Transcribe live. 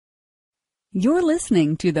You're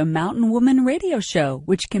listening to the Mountain Woman Radio Show,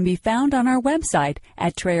 which can be found on our website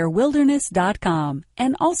at TrayerWilderness.com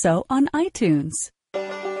and also on iTunes.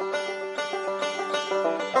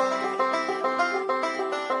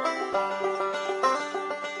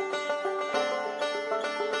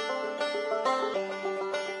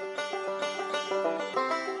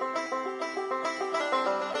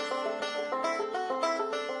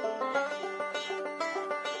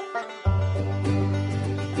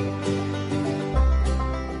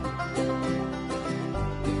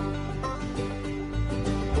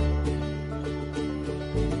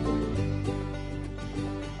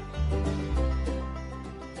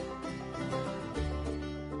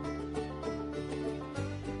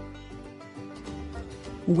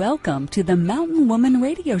 Welcome to the Mountain Woman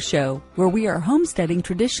Radio Show, where we are homesteading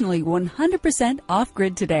traditionally 100%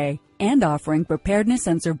 off-grid today and offering preparedness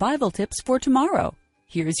and survival tips for tomorrow.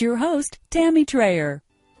 Here's your host, Tammy Trayer.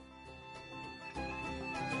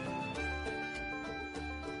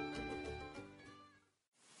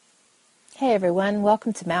 Hey everyone,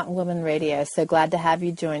 welcome to Mountain Woman Radio. So glad to have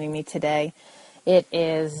you joining me today. It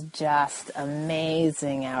is just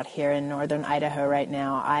amazing out here in northern Idaho right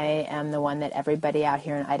now. I am the one that everybody out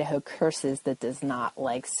here in Idaho curses that does not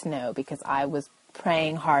like snow, because I was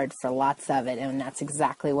praying hard for lots of it, and that's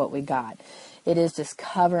exactly what we got. It is just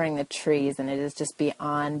covering the trees, and it is just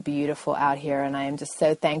beyond beautiful out here, and I am just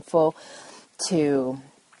so thankful to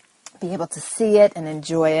be able to see it and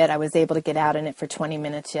enjoy it. I was able to get out in it for 20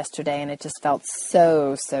 minutes yesterday, and it just felt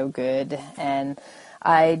so good. And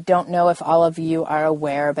I don't know if all of you are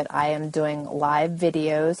aware, but I am doing live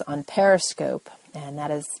videos on Periscope, and that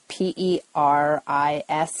is Periscope,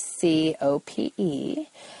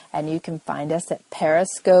 and you can find us at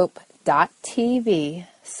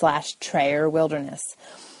periscope.tv/TrayerWilderness.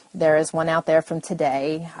 There is one out there from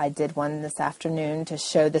today. I did one this afternoon to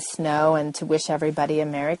show the snow and to wish everybody a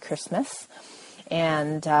Merry Christmas.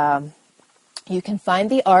 And you can find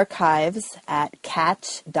the archives at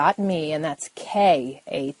catch.me, and that's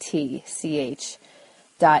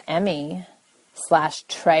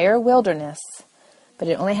katch.me/TrayerWilderness, but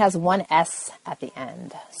it only has one S at the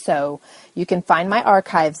end. So you can find my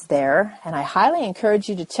archives there, and I highly encourage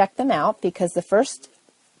you to check them out, because the first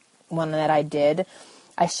one that I did,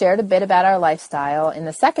 I shared a bit about our lifestyle. In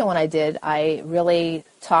the second one I did, I really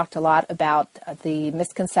talked a lot about the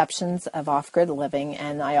misconceptions of off-grid living,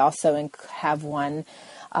 and I also have one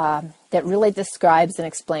that really describes and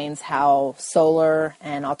explains how solar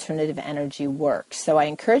and alternative energy work. So I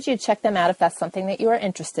encourage you to check them out if that's something that you are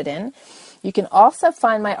interested in. You can also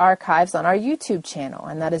find my archives on our YouTube channel,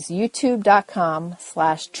 and that is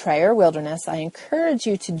youtube.com/TrayerWilderness. I encourage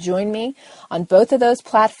you to join me on both of those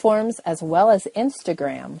platforms, as well as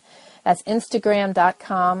Instagram. That's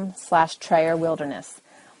instagram.com/TrayerWilderness.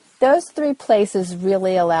 Those three places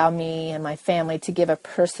really allow me and my family to give a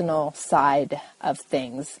personal side of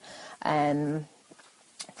things and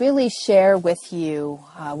really share with you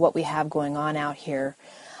what we have going on out here.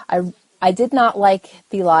 I did not like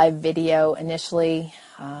the live video initially.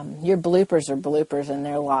 Your bloopers are bloopers and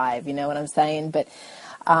they're live, you know what I'm saying? But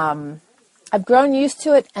I've grown used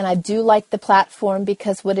to it, and I do like the platform,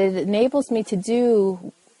 because what it enables me to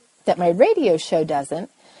do that my radio show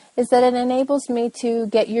doesn't is that it enables me to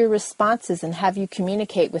get your responses and have you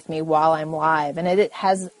communicate with me while I'm live. And it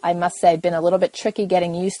has, I must say, been a little bit tricky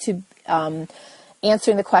getting used to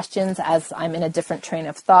answering the questions as I'm in a different train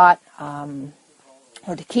of thought, or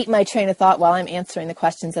to keep my train of thought while I'm answering the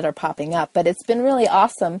questions that are popping up. But it's been really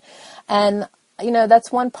awesome. And, you know,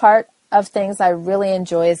 that's one part of things I really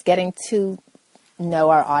enjoy, is getting to know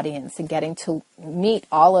our audience and getting to meet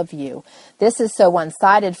all of you. This is so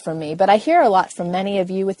one-sided for me, but I hear a lot from many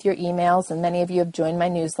of you with your emails, and many of you have joined my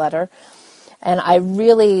newsletter. And I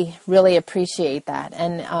really appreciate that.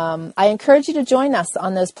 And I encourage you to join us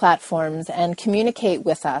on those platforms and communicate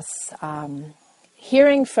with us.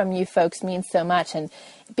 Hearing from you folks means so much, and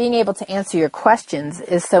being able to answer your questions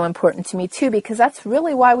is so important to me too, because that's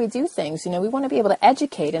really why we do things. You know, we want to be able to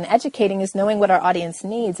educate, and educating is knowing what our audience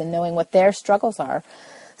needs and knowing what their struggles are.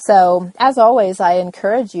 So, as always, I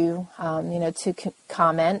encourage you, to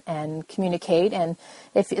comment and communicate. And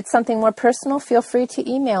if it's something more personal, feel free to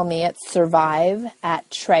email me at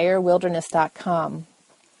survive@TrayerWilderness.com.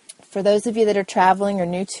 For those of you that are traveling or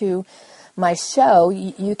new to my show,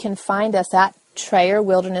 you can find us at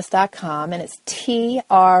TrayerWilderness.com, and it's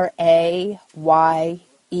TRAYER,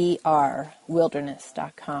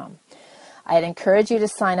 wilderness.com. I'd encourage you to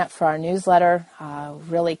sign up for our newsletter,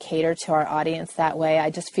 really cater to our audience that way. I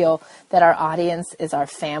just feel that our audience is our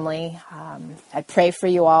family. I pray for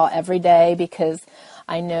you all every day because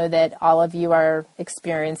I know that all of you are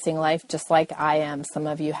experiencing life just like I am. Some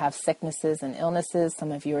of you have sicknesses and illnesses.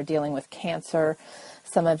 Some of you are dealing with cancer.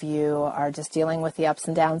 Some of you are just dealing with the ups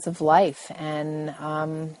and downs of life. And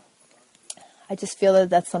I just feel that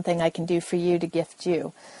that's something I can do for you to gift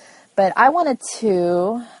you. But I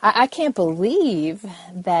can't believe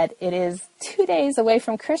that it is 2 days away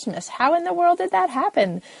from Christmas. How in the world did that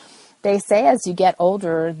happen? They say as you get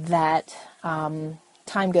older that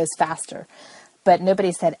time goes faster. But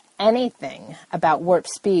nobody said anything about warp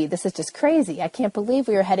speed. This is just crazy. I can't believe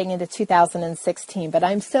we are heading into 2016. But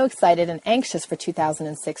I'm so excited and anxious for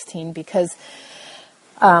 2016 because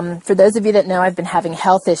for those of you that know I've been having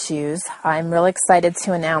health issues, I'm really excited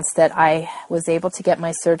to announce that I was able to get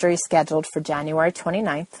my surgery scheduled for January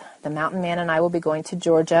 29th. The Mountain Man and I will be going to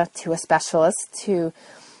Georgia to a specialist to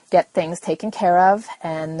get things taken care of,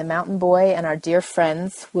 and the Mountain Boy and our dear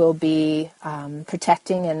friends will be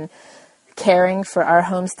protecting and caring for our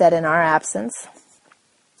homestead in our absence.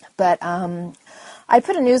 But I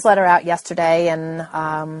put a newsletter out yesterday, and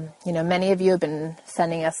many of you have been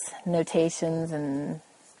sending us notations and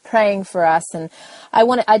praying for us, and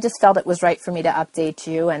I just felt it was right for me to update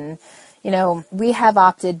you. And we have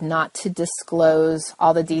opted not to disclose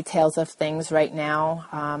all the details of things right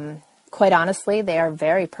now. Quite honestly, they are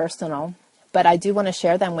very personal, but I do want to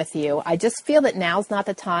share them with you. I just feel that now's not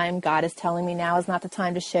the time. God is telling me now is not the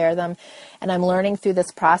time to share them. And I'm learning through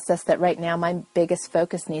this process that right now my biggest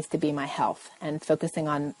focus needs to be my health and focusing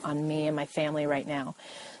on me and my family right now.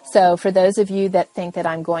 So for those of you that think that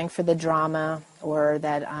I'm going for the drama or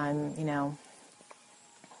that I'm,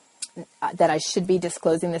 that I should be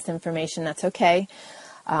disclosing this information, that's okay.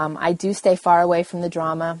 I do stay far away from the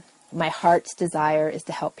drama. My heart's desire is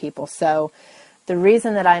to help people. So the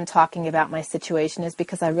reason that I'm talking about my situation is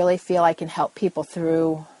because I really feel I can help people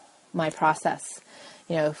through my process,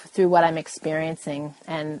 through what I'm experiencing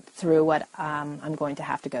and through what I'm going to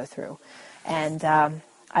have to go through. And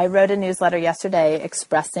I wrote a newsletter yesterday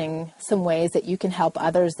expressing some ways that you can help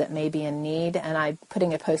others that may be in need. And I'm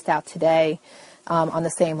putting a post out today on the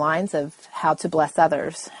same lines of how to bless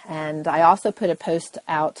others. And I also put a post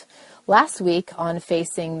out last week on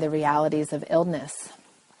facing the realities of illness.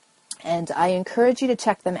 And I encourage you to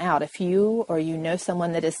check them out. If you or you know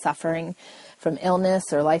someone that is suffering from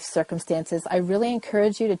illness or life circumstances, I really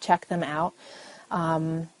encourage you to check them out.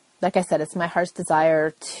 Like I said, it's my heart's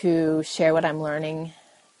desire to share what I'm learning,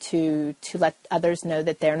 to let others know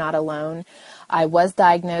that they're not alone. I was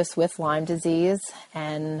diagnosed with Lyme disease,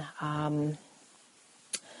 and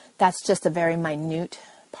that's just a very minute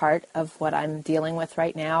part of what I'm dealing with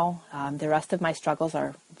right now. The rest of my struggles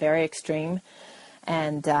are very extreme,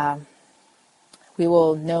 and we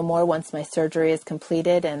will know more once my surgery is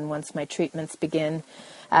completed and once my treatments begin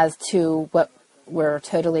as to what we're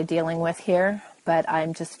totally dealing with here. But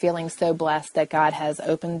I'm just feeling so blessed that God has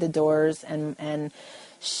opened the doors and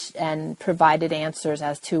provided answers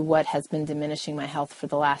as to what has been diminishing my health for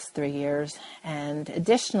the last 3 years. And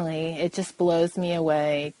additionally, it just blows me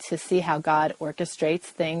away to see how God orchestrates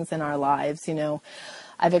things in our lives.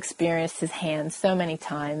 I've experienced His hand so many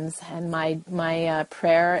times, and my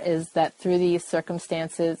prayer is that through these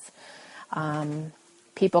circumstances,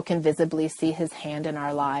 people can visibly see His hand in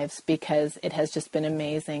our lives, because it has just been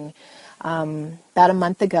amazing. About a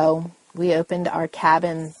month ago, we opened our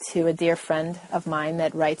cabin to a dear friend of mine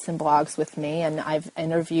that writes and blogs with me, and I've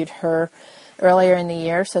interviewed her earlier in the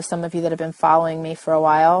year. So some of you that have been following me for a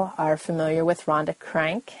while are familiar with Rhonda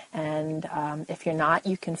Crank, and if you're not,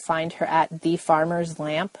 you can find her at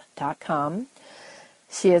thefarmerslamp.com.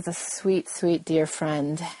 She is a sweet, sweet, dear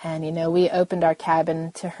friend, and we opened our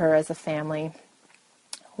cabin to her as a family,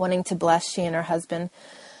 wanting to bless she and her husband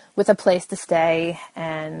with a place to stay,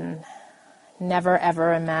 and never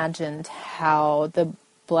ever imagined how the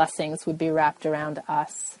blessings would be wrapped around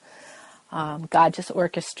us. God just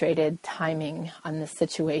orchestrated timing on this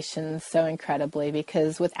situation so incredibly,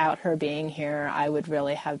 because without her being here, I would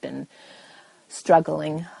really have been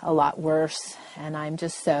struggling a lot worse. And I'm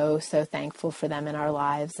just so, so thankful for them in our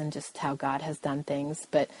lives and just how God has done things.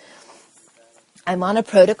 But I'm on a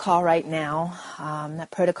protocol right now. That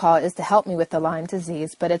protocol is to help me with the Lyme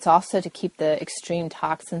disease, but it's also to keep the extreme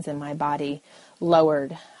toxins in my body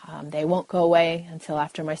lowered. They won't go away until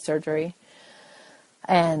after my surgery.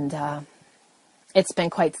 And it's been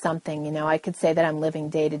quite something. I could say that I'm living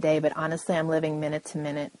day to day, but honestly, I'm living minute to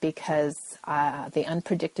minute, because the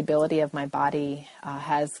unpredictability of my body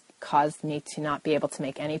has caused me to not be able to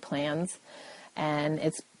make any plans. And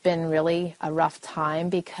it's been really a rough time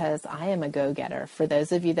because I am a go-getter. For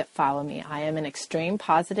those of you that follow me, I am an extreme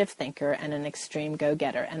positive thinker and an extreme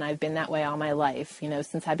go-getter. And I've been that way all my life.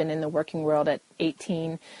 Since I've been in the working world at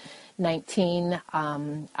 18, 19,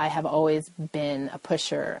 I have always been a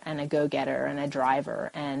pusher and a go-getter and a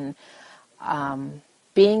driver. And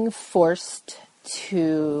being forced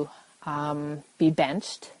to be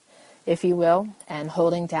benched, if you will, and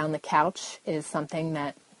holding down the couch is something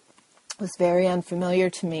that was very unfamiliar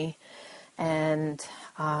to me, and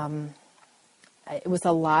it was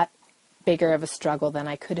a lot bigger of a struggle than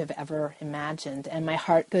I could have ever imagined. And my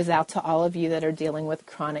heart goes out to all of you that are dealing with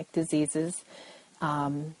chronic diseases,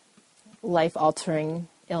 life-altering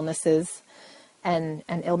illnesses, and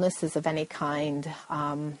illnesses of any kind,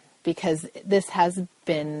 because this has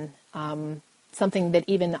been something that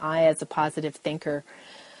even I, as a positive thinker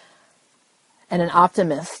and an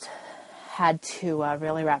optimist, had to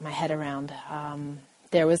really wrap my head around.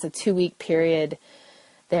 There was a 2-week period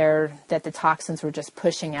there that the toxins were just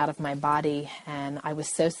pushing out of my body, and I was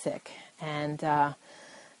so sick. And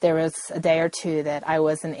there was a day or two that I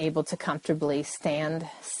wasn't able to comfortably stand,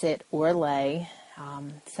 sit, or lay.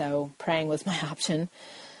 So praying was my option.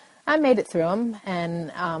 I made it through them,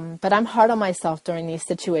 but I'm hard on myself during these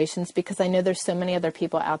situations because I know there's so many other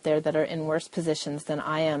people out there that are in worse positions than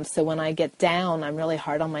I am. So when I get down, I'm really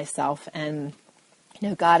hard on myself. And,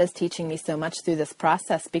 God is teaching me so much through this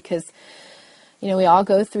process because, we all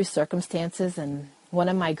go through circumstances. And one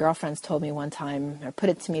of my girlfriends told me one time, or put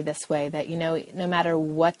it to me this way, that, no matter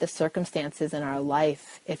what the circumstances in our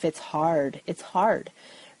life, if it's hard, it's hard.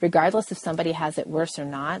 Regardless if somebody has it worse or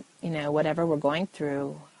not, whatever we're going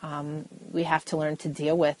through, we have to learn to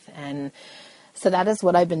deal with. And so that is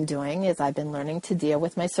what I've been doing, is I've been learning to deal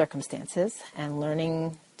with my circumstances and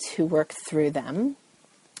learning to work through them.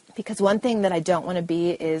 Because one thing that I don't want to be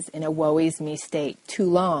is in a woe-is-me state too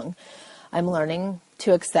long. I'm learning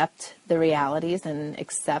to accept the realities and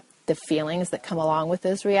accept the feelings that come along with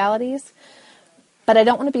those realities. But I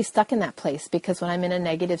don't want to be stuck in that place, because when I'm in a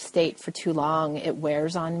negative state for too long, it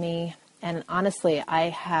wears on me. And honestly, I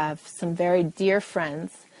have some very dear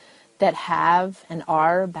friends that have and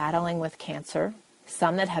are battling with cancer,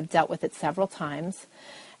 some that have dealt with it several times.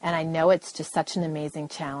 And I know it's just such an amazing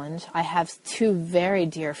challenge. I have 2 very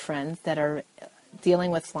dear friends that are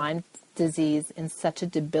dealing with Lyme disease in such a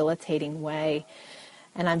debilitating way.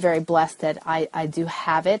 And I'm very blessed that I do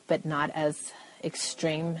have it, but not as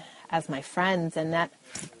extreme as my friends, and that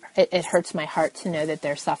it hurts my heart to know that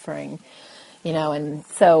they're suffering, and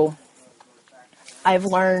so I've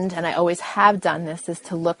learned, and I always have done this, is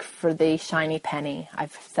to look for the shiny penny.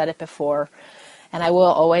 I've said it before, and I will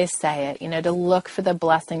always say it, to look for the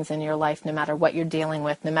blessings in your life, no matter what you're dealing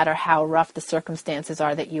with, no matter how rough the circumstances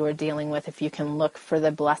are that you are dealing with. If you can look for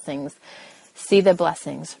the blessings, see the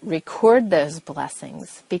blessings, record those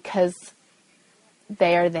blessings, because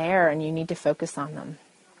they are there and you need to focus on them.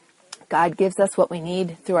 God gives us what we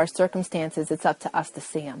need through our circumstances. It's up to us to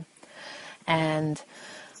see them. And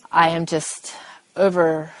I am just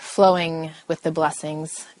overflowing with the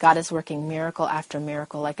blessings. God is working miracle after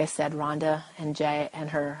miracle. Like I said, Rhonda and Jay and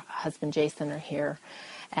her husband Jason are here.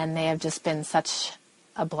 And they have just been such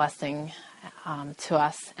a blessing to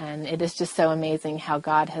us. And it is just so amazing how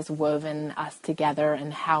God has woven us together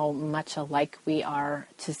and how much alike we are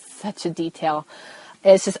to such a detail.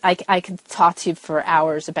 It's just, I could talk to you for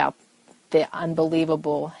hours about the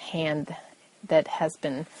unbelievable hand that has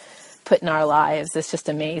been put in our lives. It's just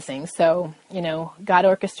amazing. So, God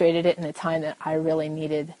orchestrated it in a time that I really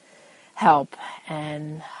needed help.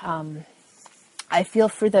 And I feel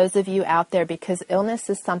for those of you out there, because illness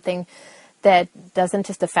is something that doesn't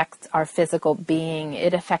just affect our physical being.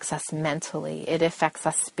 It affects us mentally. It affects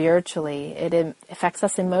us spiritually. It affects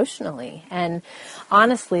us emotionally. And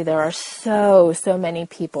honestly, there are so many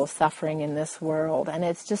people suffering in this world, and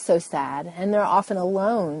it's just so sad. And they're often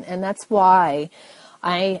alone. And that's why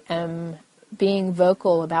I am being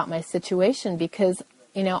vocal about my situation, because,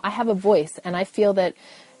 I have a voice, and I feel that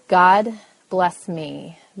God blessed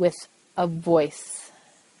me with a voice.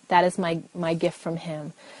 That is my gift from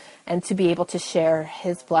Him. And to be able to share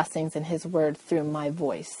His blessings and His word through my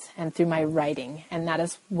voice and through my writing. And that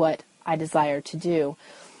is what I desire to do.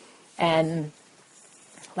 And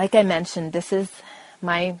like I mentioned, this is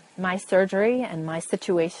my surgery, and my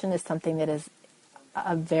situation is something that is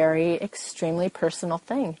a very extremely personal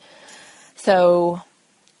thing. So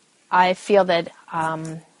I feel that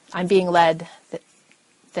I'm being led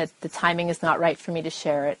that the timing is not right for me to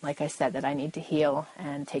share it. Like I said, that I need to heal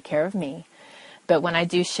and take care of me. But when I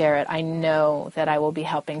do share it, I know that I will be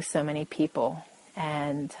helping so many people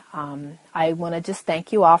And I want to just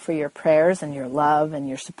thank you all for your prayers and your love and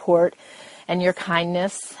your support and your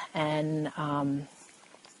kindness. And,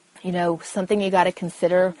 something you got to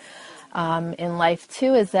consider in life,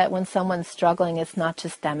 too, is that when someone's struggling, it's not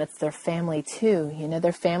just them, it's their family, too.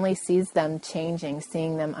 Their family sees them changing,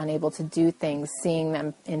 seeing them unable to do things, seeing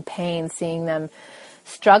them in pain, seeing them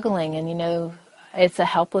struggling. And, it's a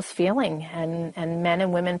helpless feeling, and men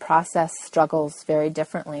and women process struggles very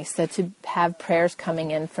differently. So to have prayers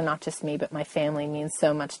coming in for not just me, but my family means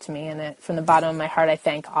so much to me. And from the bottom of my heart, I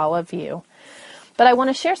thank all of you. But I want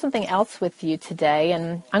to share something else with you today.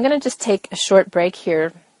 And I'm going to just take a short break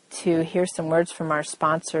here to hear some words from our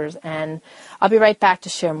sponsors. And I'll be right back to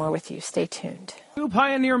share more with you. Stay tuned. New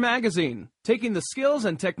Pioneer Magazine, taking the skills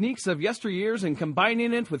and techniques of yesteryears and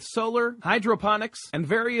combining it with solar, hydroponics, and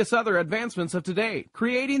various other advancements of today,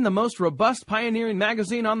 creating the most robust pioneering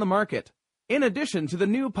magazine on the market. In addition to the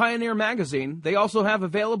New Pioneer Magazine, they also have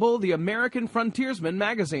available the American Frontiersman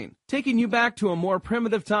Magazine, taking you back to a more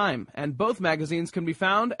primitive time, and both magazines can be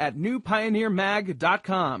found at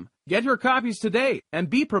newpioneermag.com. Get your copies today and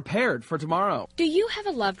be prepared for tomorrow. Do you have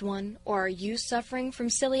a loved one, or are you suffering from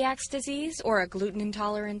celiac disease or a gluten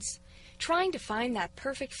intolerance? Trying to find that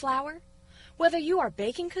perfect flour? Whether you are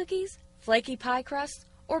baking cookies, flaky pie crusts,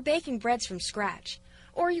 or baking breads from scratch,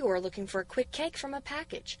 or you are looking for a quick cake from a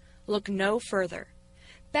package, look no further.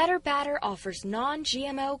 Better Batter offers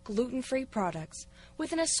non-GMO gluten-free products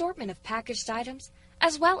with an assortment of packaged items,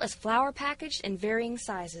 as well as flour packaged in varying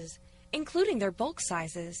sizes, including their bulk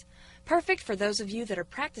sizes, perfect for those of you that are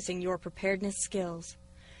practicing your preparedness skills.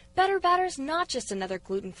 Better Batter's not just another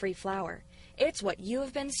gluten-free flour. It's what you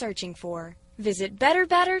have been searching for. Visit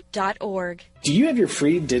betterbatter.org. Do you have your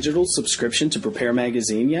free digital subscription to Prepare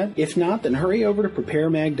Magazine yet? If not, then hurry over to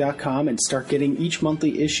preparemag.com and start getting each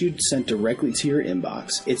monthly issue sent directly to your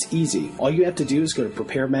inbox. It's easy. All you have to do is go to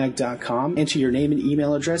preparemag.com, enter your name and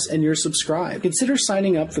email address, and you're subscribed. Consider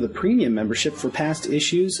signing up for the premium membership for past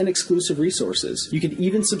issues and exclusive resources. You can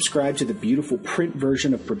even subscribe to the beautiful print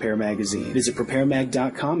version of Prepare Magazine. Visit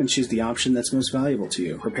preparemag.com and choose the option that's most valuable to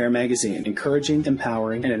you. Prepare Magazine, encouraging,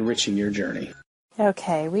 empowering, and enriching your journey.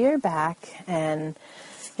 Okay, we are back, and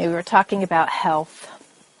we were talking about health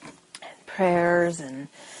and prayers, and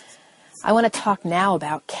I want to talk now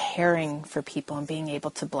about caring for people and being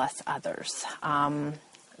able to bless others.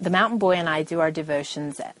 The Mountain Boy and I do our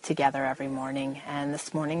devotions together every morning, and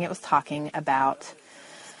this morning it was talking about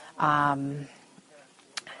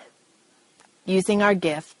using our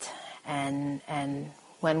gift and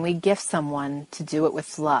when we gift someone, to do it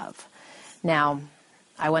with love. Now,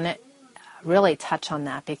 I want to really touch on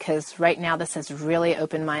that, because right now this has really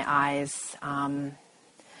opened my eyes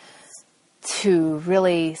to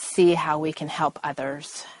really see how we can help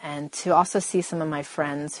others, and to also see some of my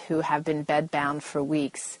friends who have been bedbound for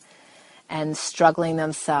weeks and struggling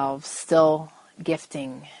themselves, still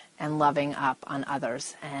gifting and loving up on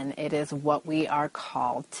others. And it is what we are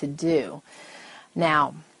called to do.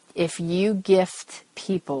 Now, if you gift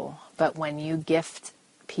people, but when you gift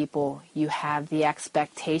people, you have the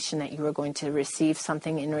expectation that you are going to receive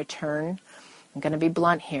something in return, I'm going to be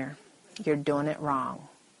blunt here, you're doing it wrong.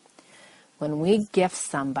 When we gift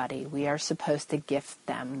somebody, we are supposed to gift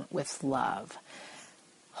them with love,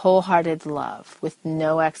 wholehearted love, with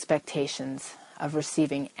no expectations of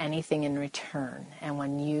receiving anything in return. And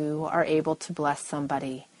when you are able to bless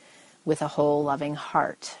somebody with a whole loving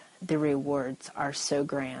heart, the rewards are so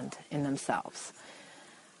grand in themselves.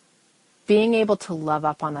 Being able to love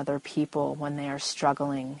up on other people when they are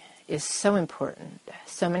struggling is so important.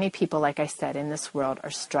 So many people, like I said, in this world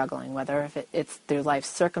are struggling, whether it's through life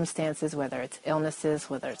circumstances, whether it's illnesses,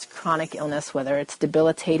 whether it's chronic illness, whether it's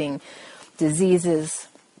debilitating diseases.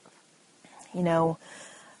 You know,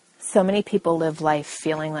 so many people live life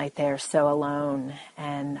feeling like they're so alone,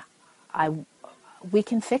 and we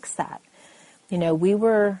can fix that. You know, we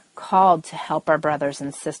were called to help our brothers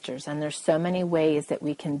and sisters, and there's so many ways that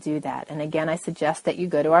we can do that. And again, I suggest that you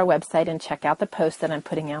go to our website and check out the post that I'm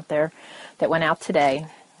putting out there that went out today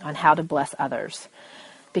on how to bless others.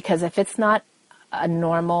 Because if it's not a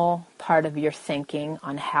normal part of your thinking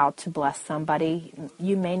on how to bless somebody,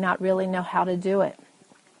 you may not really know how to do it.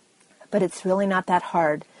 But it's really not that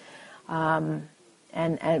hard. But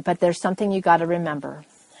there's something you got to remember.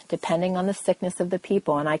 Depending on the sickness of the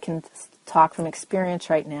people, and I can talk from experience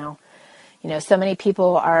right now, you know, so many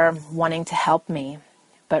people are wanting to help me,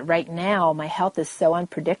 but right now my health is so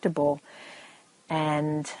unpredictable,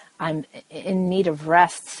 and I'm in need of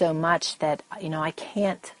rest so much that, you know, I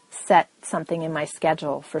can't set something in my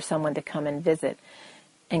schedule for someone to come and visit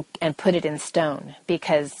and put it in stone,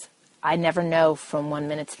 because I never know from one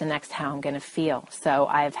minute to the next how I'm going to feel. So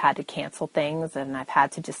I've had to cancel things, and I've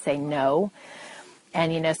had to just say no.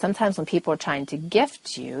 And, sometimes when people are trying to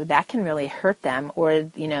gift you, that can really hurt them. Or,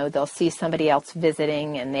 they'll see somebody else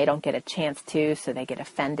visiting and they don't get a chance to, so they get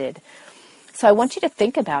offended. So I want you to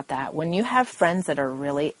think about that. When you have friends that are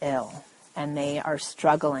really ill and they are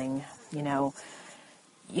struggling,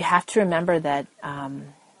 you have to remember that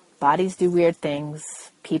bodies do weird things.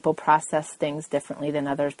 People process things differently than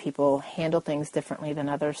others. People handle things differently than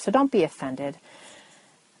others. So don't be offended.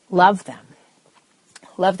 Love them.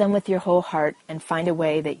 Love them with your whole heart, and find a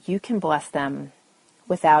way that you can bless them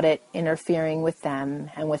without it interfering with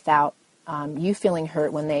them, and without you feeling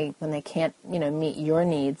hurt when they can't meet your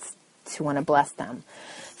needs to want to bless them.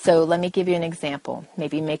 So let me give you an example.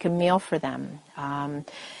 Maybe make a meal for them.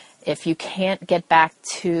 If you can't get back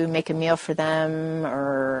to make a meal for them,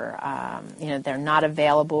 or they're not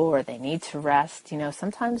available, or they need to rest,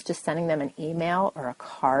 sometimes just sending them an email or a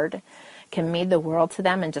card can mean the world to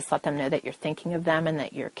them, and just let them know that you're thinking of them and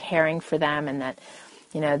that you're caring for them, and that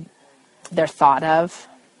they're thought of.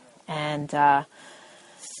 And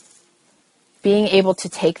being able to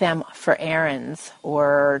take them for errands,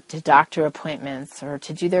 or to doctor appointments, or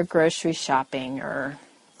to do their grocery shopping, or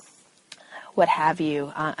what have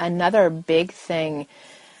you. Another big thing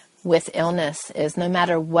with illness is, no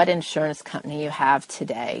matter what insurance company you have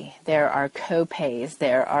today, there are co-pays,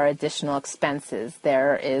 there are additional expenses,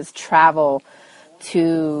 there is travel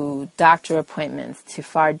to doctor appointments, to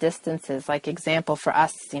far distances. Like example for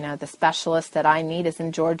us, the specialist that I need is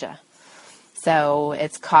in Georgia. So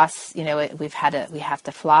it's costs, we have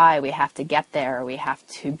to fly, we have to get there, we have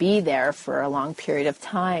to be there for a long period of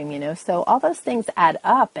time, so all those things add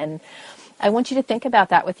up. And I want you to think about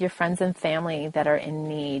that with your friends and family that are in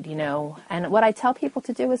need, and what I tell people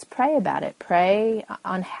to do is pray about it. Pray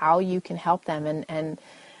on how you can help them, and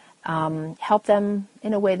help them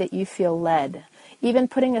in a way that you feel led. Even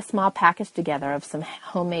putting a small package together of some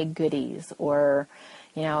homemade goodies, or,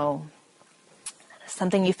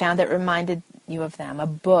 something you found that reminded you of them, a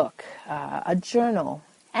book, a journal,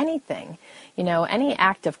 anything. Any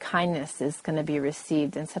act of kindness is going to be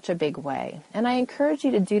received in such a big way. And I encourage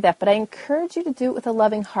you to do that, but I encourage you to do it with a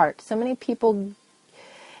loving heart. So many people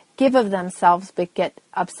give of themselves but get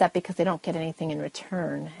upset because they don't get anything in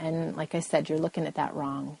return. And like I said, you're looking at that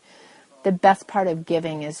wrong. The best part of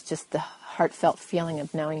giving is just the heartfelt feeling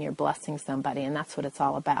of knowing you're blessing somebody, and that's what it's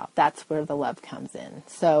all about. That's where the love comes in.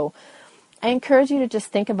 So I encourage you to just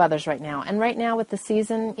think of others right now. And right now with the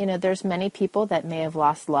season, there's many people that may have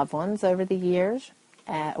lost loved ones over the years,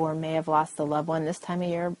 or may have lost a loved one this time of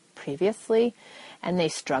year previously, and they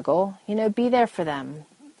struggle. Be there for them.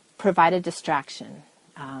 Provide a distraction.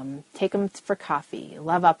 Take them for coffee.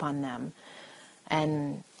 Love up on them.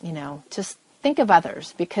 And, just think of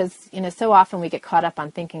others, because, so often we get caught up on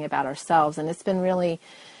thinking about ourselves. And it's been really,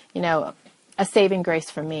 a saving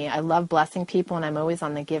grace for me. I love blessing people, and I'm always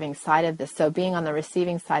on the giving side of this. So being on the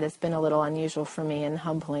receiving side has been a little unusual for me and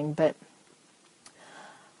humbling. But,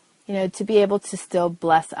 to be able to still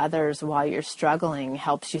bless others while you're struggling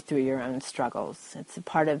helps you through your own struggles. It's a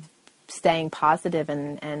part of staying positive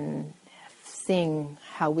and seeing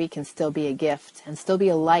how we can still be a gift and still be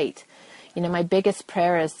a light. My biggest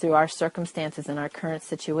prayer is, through our circumstances and our current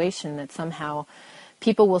situation, that somehow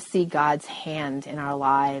people will see God's hand in our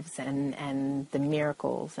lives, and the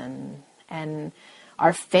miracles, and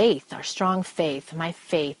our faith, our strong faith. My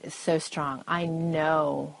faith is so strong. I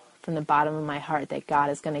know from the bottom of my heart that God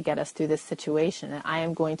is going to get us through this situation. And I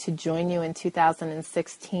am going to join you in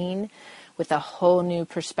 2016 with a whole new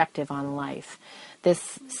perspective on life.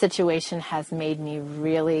 This situation has made me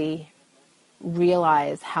really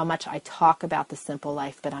realize how much I talk about the simple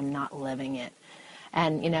life, but I'm not living it.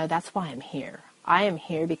 And, that's why I'm here. I am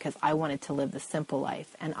here because I wanted to live the simple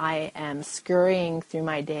life, and I am scurrying through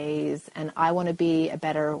my days, and I want to be a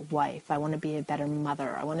better wife. I want to be a better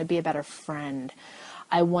mother. I want to be a better friend.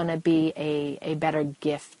 I want to be a better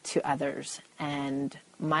gift to others. And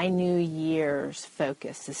my New Year's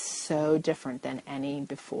focus is so different than any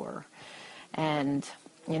before. And,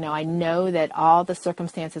 I know that all the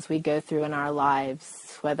circumstances we go through in our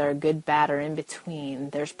lives, whether good, bad, or in between,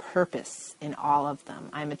 there's purpose in all of them.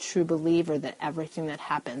 I'm a true believer that everything that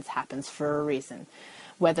happens for a reason.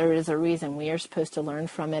 Whether it is a reason we are supposed to learn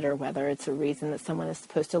from it, or whether it's a reason that someone is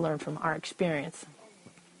supposed to learn from our experience.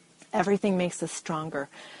 Everything makes us stronger.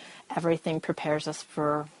 Everything prepares us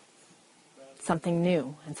for something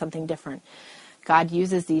new and something different. God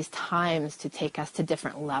uses these times to take us to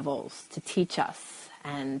different levels, to teach us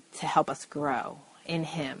and to help us grow in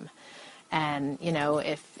Him. And,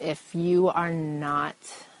 if you are not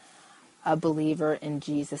a believer in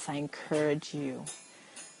Jesus, I encourage you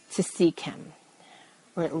to seek him,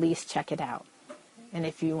 or at least check it out. And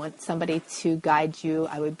if you want somebody to guide you,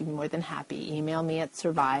 I would be more than happy. Email me at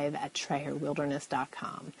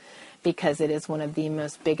survive@trayerwilderness.com, because it is one of the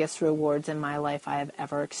most biggest rewards in my life I have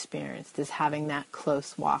ever experienced, is having that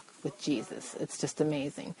close walk with Jesus. It's just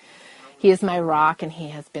amazing. He is my rock, and he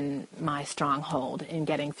has been my stronghold in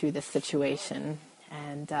getting through this situation.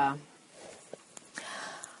 And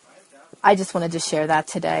I just wanted to share that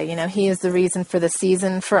today. You know, he is the reason for the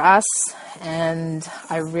season for us, and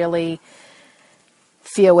I really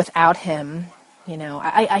feel without him, you know,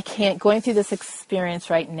 I can't, going through this experience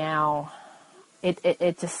right now,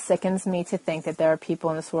 it just sickens me to think that there are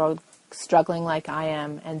people in this world struggling like I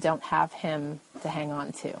am and don't have him to hang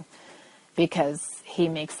on to, because he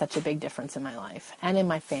makes such a big difference in my life and in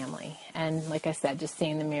my family. And like I said, just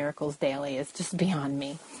seeing the miracles daily is just beyond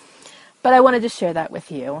me. But I wanted to share that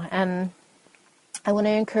with you. And I want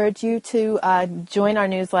to encourage you to join our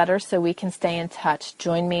newsletter so we can stay in touch.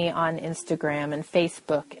 Join me on Instagram and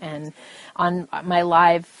Facebook and on my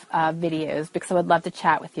live videos, because I would love to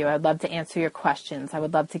chat with you. I would love to answer your questions. I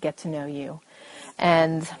would love to get to know you.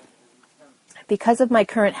 And because of my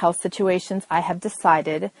current health situations, I have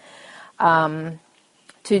decided to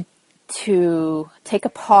take a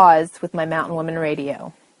pause with my Mountain Woman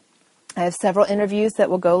Radio. I have several interviews that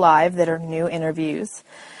will go live that are new interviews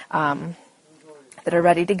that are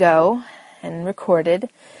ready to go and recorded.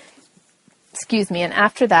 Excuse me. And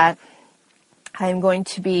after that, I'm going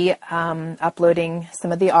to be uploading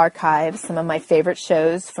some of the archives, some of my favorite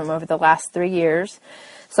shows from over the last 3 years.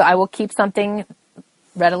 So I will keep something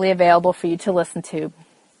readily available for you to listen to.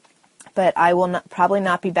 But I will probably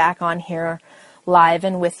not be back on here live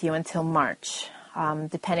and with you until March,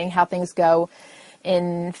 depending how things go.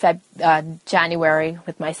 In January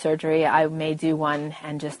with my surgery, I may do one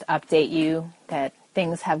and just update you that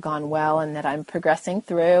things have gone well and that I'm progressing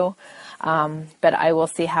through. But I will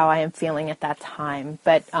see how I am feeling at that time.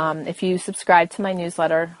 But if you subscribe to my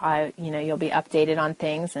newsletter, you'll be updated on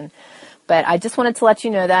things. But I just wanted to let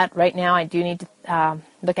you know that right now I do need to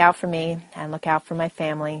look out for me and look out for my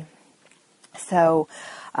family. So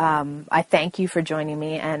I thank you for joining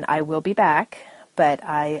me, and I will be back. But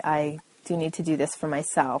I do need to do this for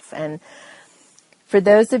myself. And for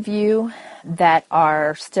those of you that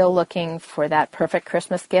are still looking for that perfect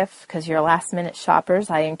Christmas gift, because you're last minute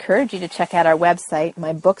shoppers, I encourage you to check out our website.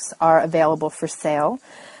 My books are available for sale.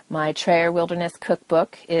 My Trayer Wilderness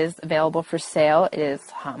Cookbook is available for sale. It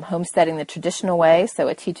is Homesteading the Traditional Way, so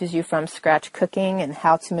it teaches you from scratch cooking and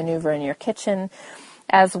how to maneuver in your kitchen,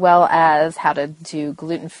 as well as how to do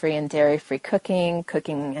gluten-free and dairy-free cooking,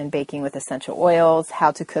 cooking and baking with essential oils,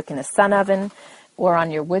 how to cook in a sun oven or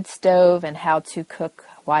on your wood stove, and how to cook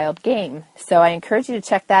wild game. So I encourage you to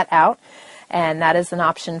check that out, and that is an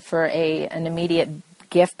option for an immediate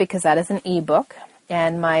gift, because that is an ebook.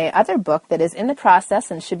 And my other book that is in the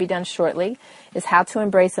process and should be done shortly is How to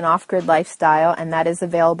Embrace an Off-Grid Lifestyle, and that is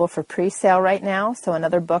available for pre-sale right now. So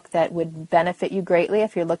another book that would benefit you greatly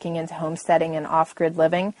if you're looking into homesteading and off-grid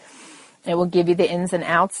living. It will give you the ins and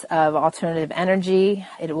outs of alternative energy.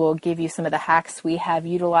 It will give you some of the hacks we have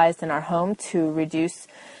utilized in our home to reduce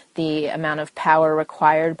the amount of power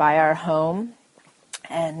required by our home.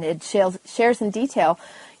 And it shares in detail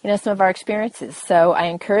some of our experiences. So I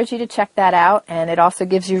encourage you to check that out. And it also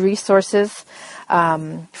gives you resources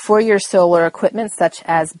for your solar equipment, such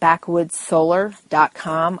as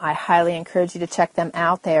backwoodssolar.com. I highly encourage you to check them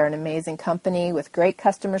out. They are an amazing company with great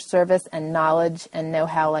customer service and knowledge and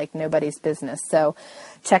know-how like nobody's business. So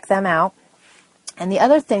check them out. And the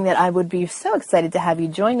other thing that I would be so excited to have you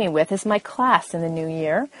join me with is my class in the new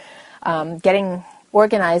year. Getting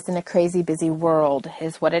Organized in a Crazy Busy World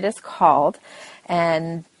is what it is called.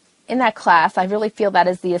 And in that class, I really feel that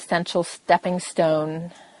is the essential stepping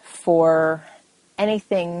stone for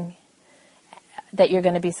anything that you're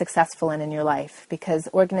going to be successful in your life, because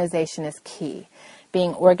organization is key.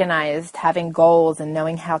 Being organized, having goals, and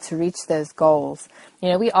knowing how to reach those goals.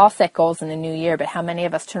 We all set goals in the new year, but how many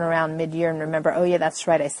of us turn around mid-year and remember, oh yeah, that's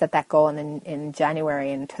right, I set that goal in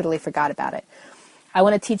January and totally forgot about it. I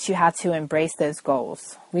want to teach you how to embrace those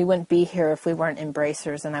goals. We wouldn't be here if we weren't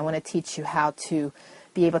embracers, and I want to teach you how to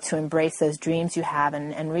be able to embrace those dreams you have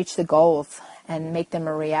and reach the goals and make them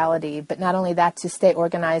a reality. But not only that, to stay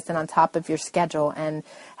organized and on top of your schedule, and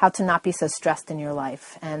how to not be so stressed in your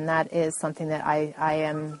life. And that is something that I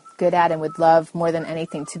am good at and would love more than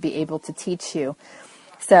anything to be able to teach you.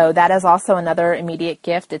 So that is also another immediate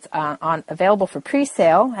gift. It's available for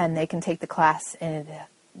pre-sale, and they can take the class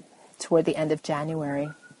toward the end of January.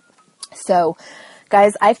 So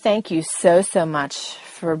Guys, I thank you so much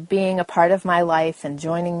for being a part of my life and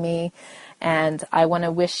joining me. And I want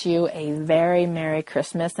to wish you a very Merry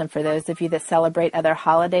Christmas. And for those of you that celebrate other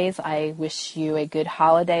holidays, I wish you a good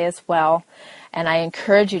holiday as well. And I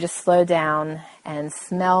encourage you to slow down and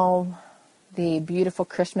smell the beautiful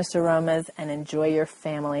Christmas aromas and enjoy your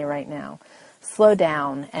family right now. Slow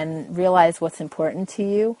down and realize what's important to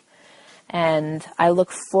you. And I look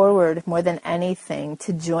forward more than anything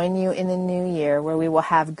to join you in the new year where we will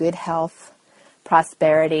have good health,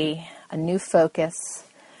 prosperity, a new focus,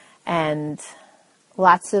 and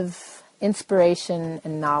lots of inspiration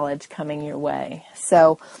and knowledge coming your way.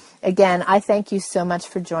 So again, I thank you so much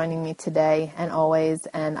for joining me today and always,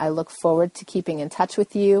 and I look forward to keeping in touch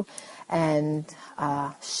with you and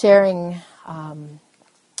sharing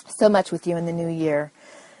so much with you in the new year.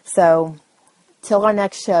 So till our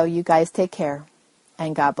next show, you guys take care,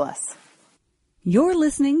 and God bless. You're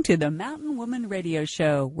listening to the Mountain Woman Radio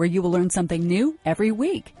Show, where you will learn something new every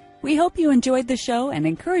week. We hope you enjoyed the show and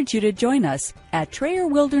encourage you to join us at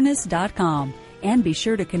TrayerWilderness.com, and be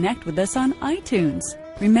sure to connect with us on iTunes.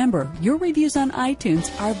 Remember, your reviews on iTunes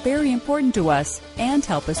are very important to us and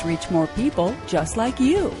help us reach more people just like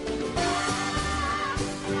you.